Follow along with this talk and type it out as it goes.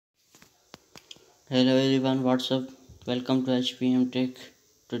Hello everyone, what's up? Welcome to Hpmtech.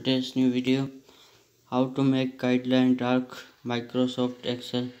 Today's new video: how to make guideline dark Microsoft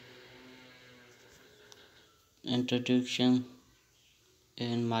Excel. Introduction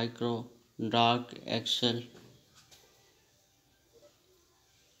in Micro Dark Excel.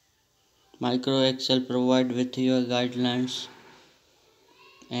 Micro Excel provide with your guidelines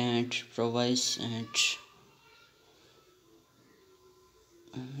and provides and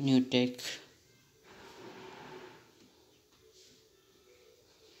new tech.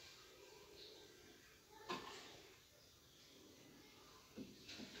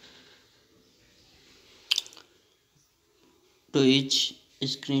 To each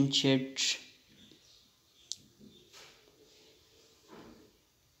screenshot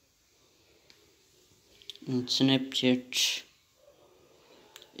and Snapchat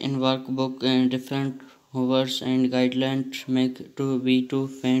in workbook and different hovers and guidelines make to be too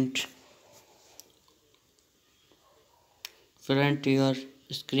faint. Front your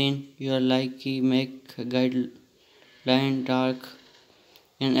screen your likely make guideline dark.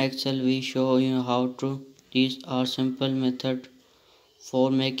 In Excel we show you how to. These are simple method for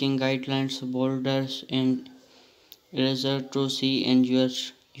making guidelines bolder and easier to see and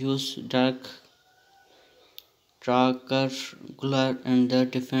use darker color and the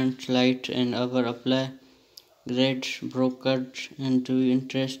different light and our apply grid brokered and to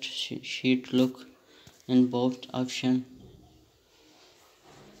interest sheet look in both option.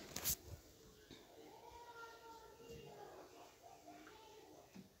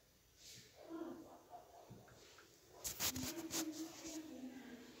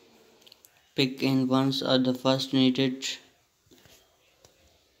 Pick in ones are the first needed.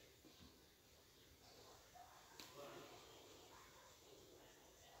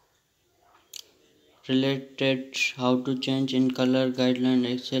 Related how to change in color guideline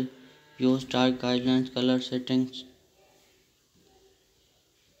Excel. Use dark guidelines color settings.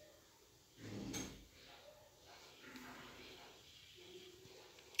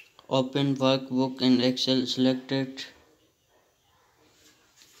 Open workbook in Excel, select it.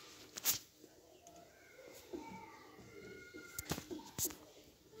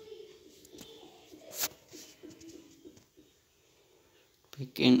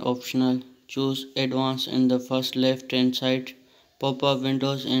 Pick in optional. Choose advanced in the first left hand side. Pop-up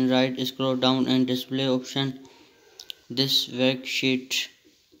windows and right scroll down and display option. This worksheet.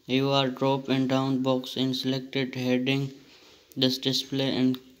 You are drop and down box in selected heading. This display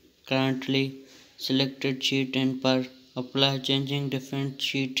and currently selected sheet and per apply changing different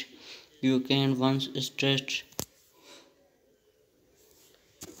sheet. You can once stretch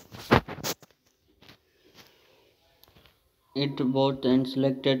it both and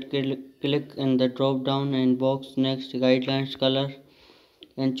selected click in the drop down and box next guidelines color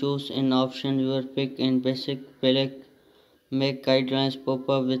and choose an option your pick in basic black. Make guidelines pop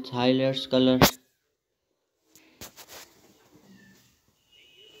up with highlights color.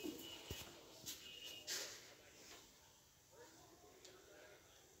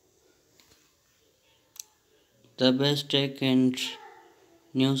 The best tech and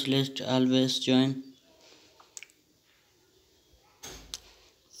news list always join.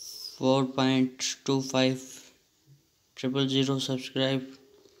 4.25 000 subscribe,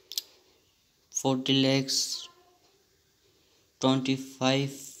 40 lakhs,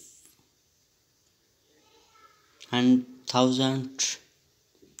 25,000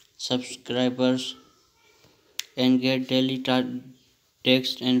 subscribers and get daily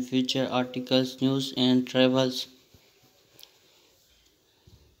text and future articles, news and travels.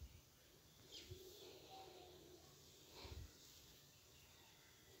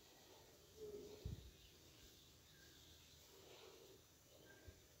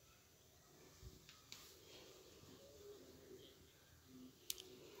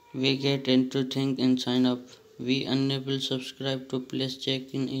 We get into think and sign up. We enable subscribe to place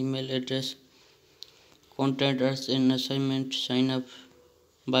check in email address. Contact us in assignment. Sign up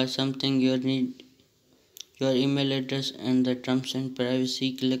by something you need your email address and the terms and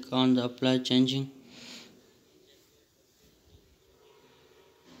privacy. Click on the apply changing.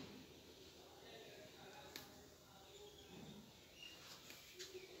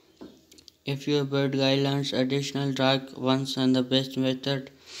 If you build guidelines, additional dark ones and the best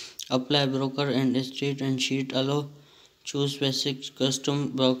method. Apply broker and state and sheet allow. Choose basic custom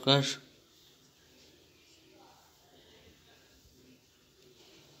broker.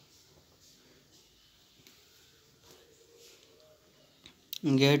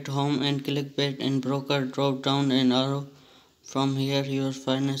 Get home and click bet and broker drop down an arrow. From here your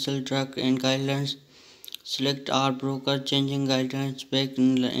financial track and guidelines. Select our broker changing guidelines back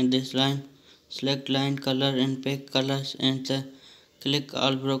in this line. select line color and pick colors and click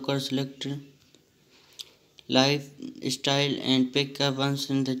all broker, select live style and pick up once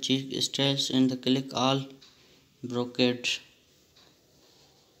in the cheek styles and click all brocade.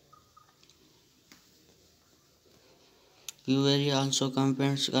 You vary also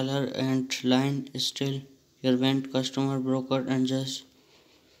combines color and line style. Your event customer broker and just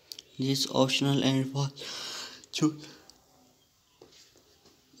this optional and for choose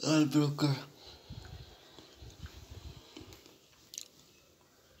all broker.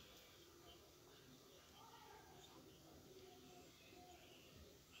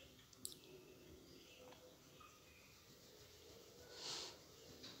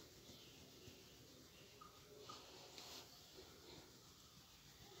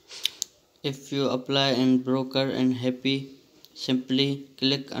 If you apply and broker and happy, simply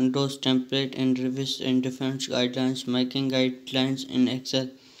click Endorsed template and revise and defense guidelines, making guidelines in Excel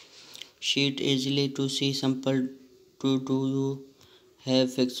sheet easily to see simple to do. You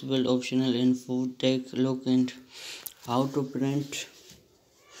have flexible optional info. Take a look and how to print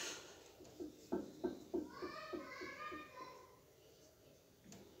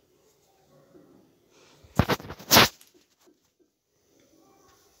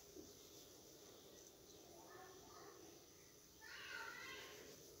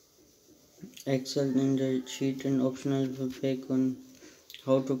Excel in the sheet and optional feedback on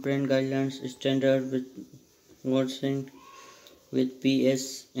how to print guidelines standard with working with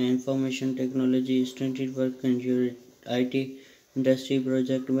PS and information technology standard work in your IT industry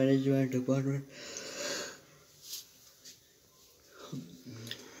project management department.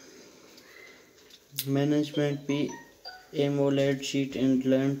 Management P AMOLED sheet and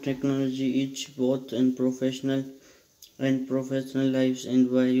learn technology each both in professional lives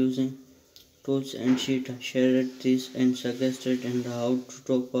and by using tools and sheet shared this and suggested and how to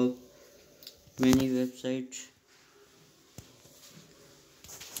top up many websites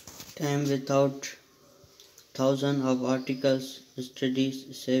time without thousands of articles studies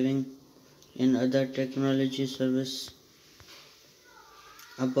saving in other technology service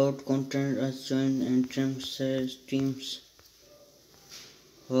about content as join and teams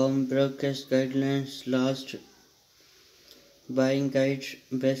home broadcast guidelines last buying guides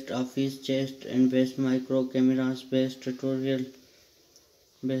best office chest and best micro cameras best tutorial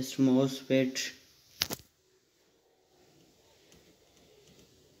best mouse pad.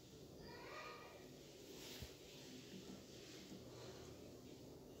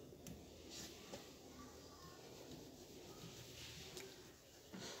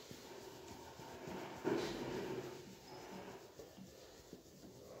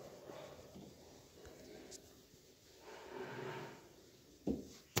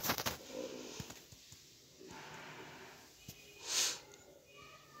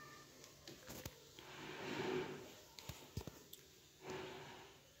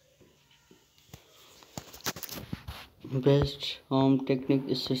 Best home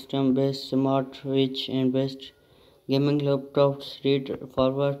technique system, best smart watch and best gaming laptops, read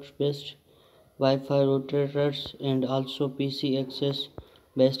forward, best Wi-Fi routers and also PC access,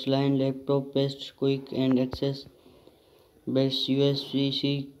 best line laptop, best quick and access, best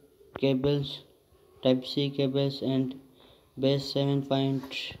USB-C cables, Type-C cables and best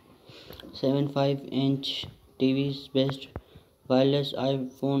 7.75-inch TVs, best wireless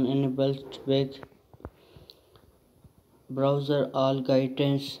iPhone enabled back browser all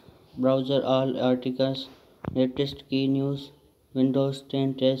guidance, browser all articles, latest key news, Windows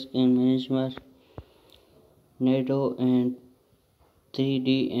 10 task and management, NATO and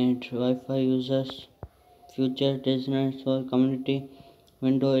 3D and Wi-Fi users, future designers for community,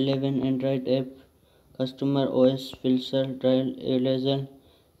 Windows 11 Android app, customer OS filter trial 11,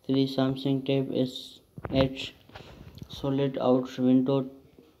 free Samsung Tab S8, solid out Windows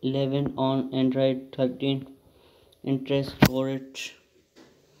 11 on Android 13, interest for it.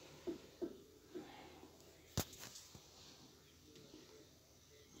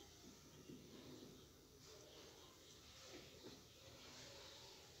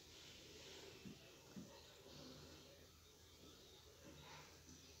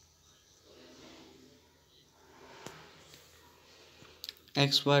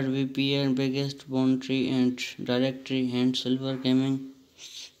 Expert VPN, biggest boundary and directory and silver gaming.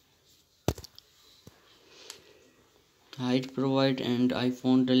 Hide provide and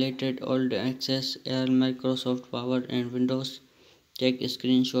iPhone deleted old access Air Microsoft Power and Windows. Take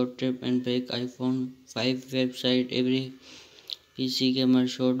screenshot trip and back iPhone 5 website every PC gamer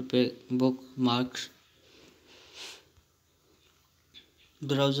should bookmarks.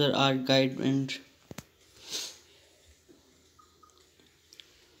 Browser art guide and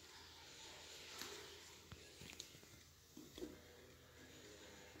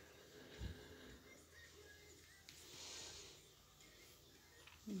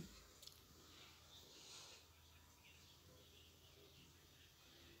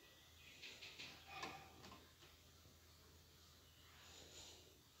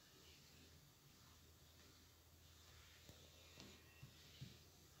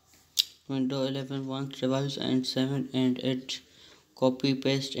Windows 11 once revives and 7 and 8 copy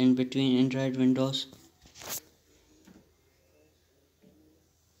paste in between Android windows.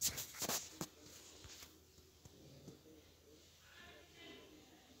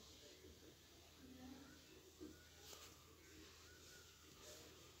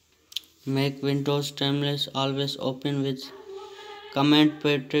 Make Windows timeless, always open with command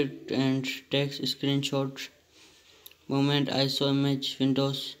protect and text screenshot. Movement ISO image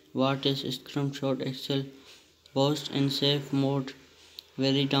Windows. What is screenshot Excel? Post in safe mode.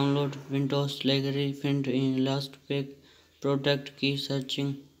 Very download Windows library find in last pick. Product key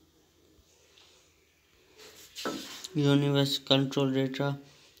searching. Universe control data.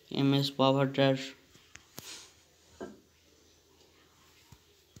 MS power drive.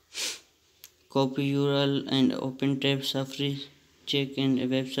 Copy URL and open tab Safari. Check in a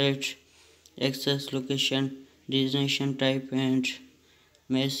website. Access location. Destination type and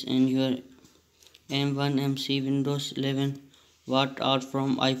mesh in your M1 MC Windows 11. What are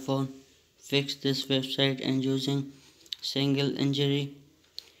from iPhone? Fix this website and using single injury.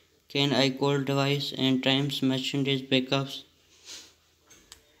 Can I call device and times message backups?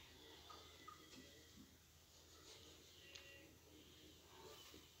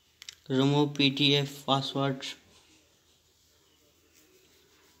 Remove PDF passwords.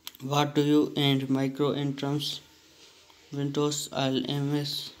 What do you and micro interims? Windows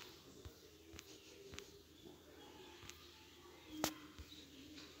LMS.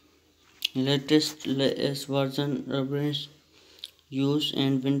 Latest version reference use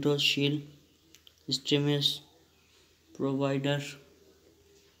and Windows Shield. Streamers provider.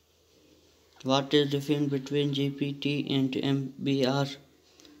 What is difference between GPT and MBR?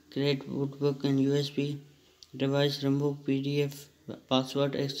 Create bootbook and USB device, remove PDF,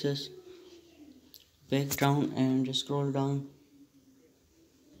 password access, back down and scroll down.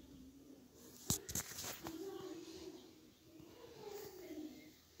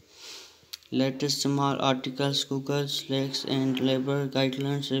 Latest small articles, Google, Slacks and labor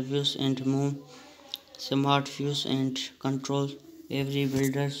guidelines, reviews and more. Smart views and control every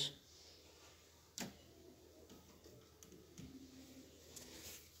builders.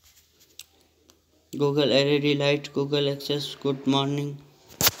 Google LED light, Google Access, good morning,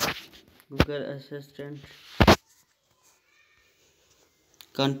 Google Assistant.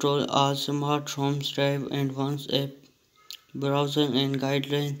 Control all smart homes drive and once app. Browser and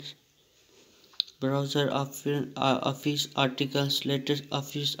guidelines. Browser office articles, latest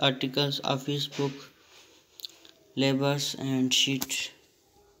office articles, office book, labels and sheets.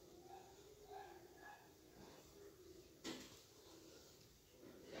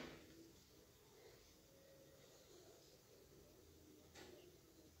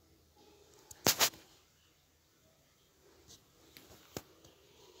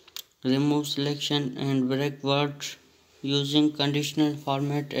 Remove selection and break words using conditional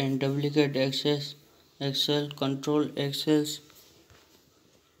format and duplicate access. Excel control Excels.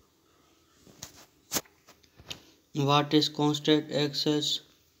 What is constant access?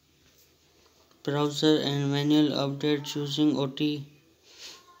 Browser and manual updates using OT,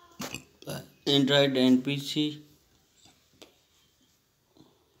 Android and PC.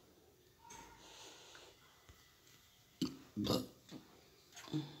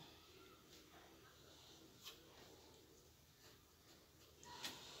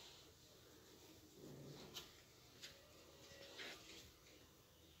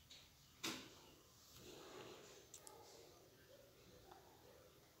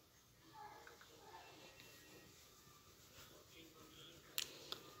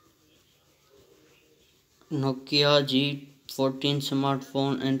 Nokia G14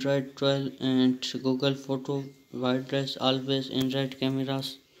 smartphone, Android 12 and Google Photo wireless always Android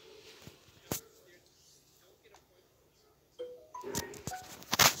cameras.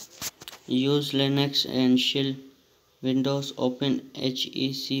 Use Linux and Shell. Windows open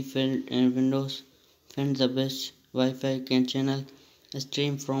HEC field and Windows find the best Wi-Fi can channel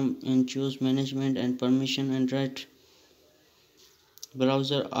stream from and choose management and permission Android.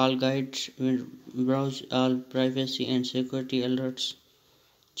 Browser all guides, browse all privacy and security alerts.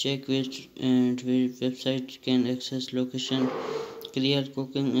 Check which and which website can access location. Clear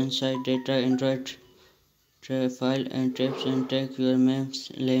cooking inside data Android. File and traps and take your maps.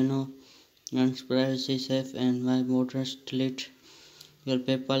 Leno and privacy safe and my motors delete. Your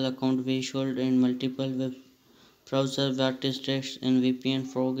PayPal account visual in multiple web browser vertex text and VPN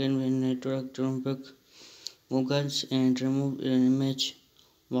forget when network Chromebook. Googles and remove an image.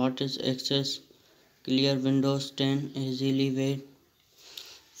 What is access? Clear Windows 10 easily way.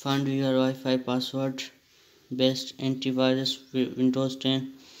 Find your Wi-Fi password. Best antivirus Windows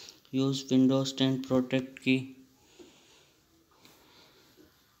 10. use Windows 10 Protect key.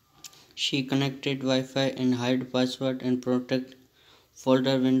 She connected Wi-Fi and hide password and protect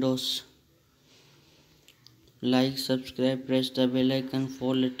folder windows. Like, subscribe, press the bell icon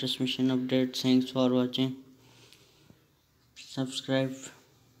for latest mission updates. Thanks for watching. Subscribe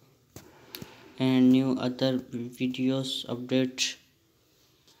and new other videos updates.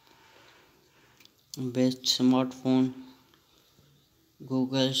 Best smartphone,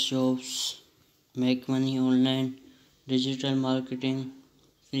 Google shops, make money online, digital marketing,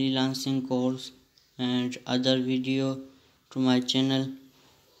 freelancing course and other video to my channel.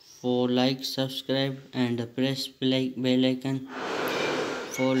 For like, subscribe and press bell icon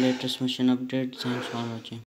for latest mission updates. Thanks for watching.